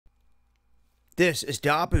This is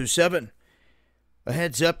Dabu7. A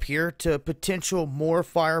heads up here to potential more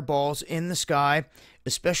fireballs in the sky,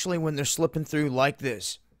 especially when they're slipping through like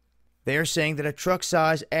this. They're saying that a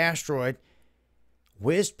truck-sized asteroid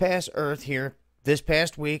whizzed past Earth here this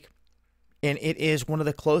past week, and it is one of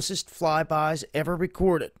the closest flybys ever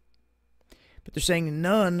recorded. But they're saying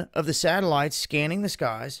none of the satellites scanning the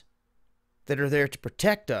skies that are there to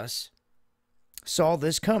protect us saw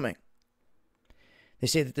this coming. They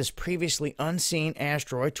say that this previously unseen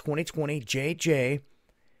asteroid, 2020 JJ,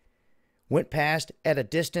 went past at a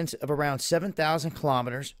distance of around 7,000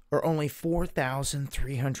 kilometers, or only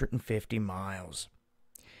 4,350 miles.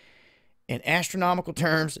 In astronomical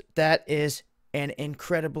terms, that is an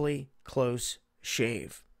incredibly close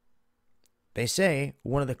shave. They say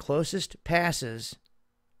one of the closest passes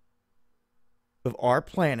of our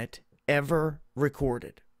planet ever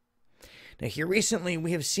recorded. Now, here recently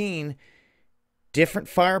we have seen different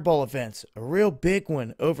fireball events, a real big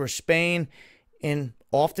one over Spain, and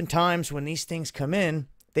oftentimes when these things come in,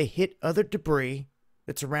 they hit other debris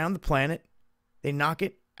that's around the planet, they knock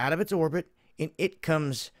it out of its orbit, and it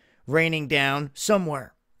comes raining down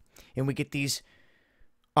somewhere. And we get these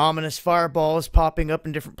ominous fireballs popping up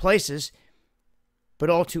in different places, but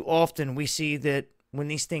all too often we see that when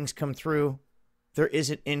these things come through, there is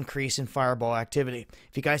an increase in fireball activity.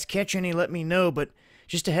 If you guys catch any, let me know, but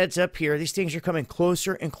just a heads up here, these things are coming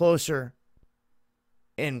closer and closer.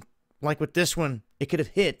 And like with this one, it could have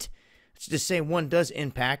hit. Let's just say one does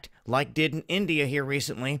impact, like did in India here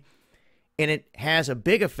recently, and it has a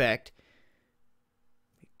big effect.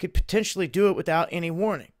 It could potentially do it without any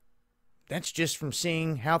warning. That's just from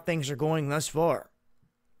seeing how things are going thus far.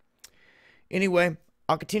 Anyway,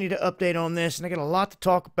 I'll continue to update on this, and I got a lot to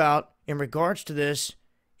talk about in regards to this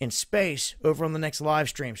in space over on the next live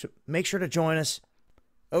stream. So make sure to join us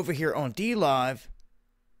over here on DLive,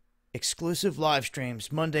 exclusive live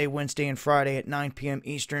streams Monday, Wednesday, and Friday at 9 p.m.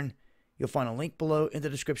 Eastern. You'll find a link below in the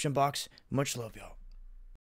description box. Much love, y'all.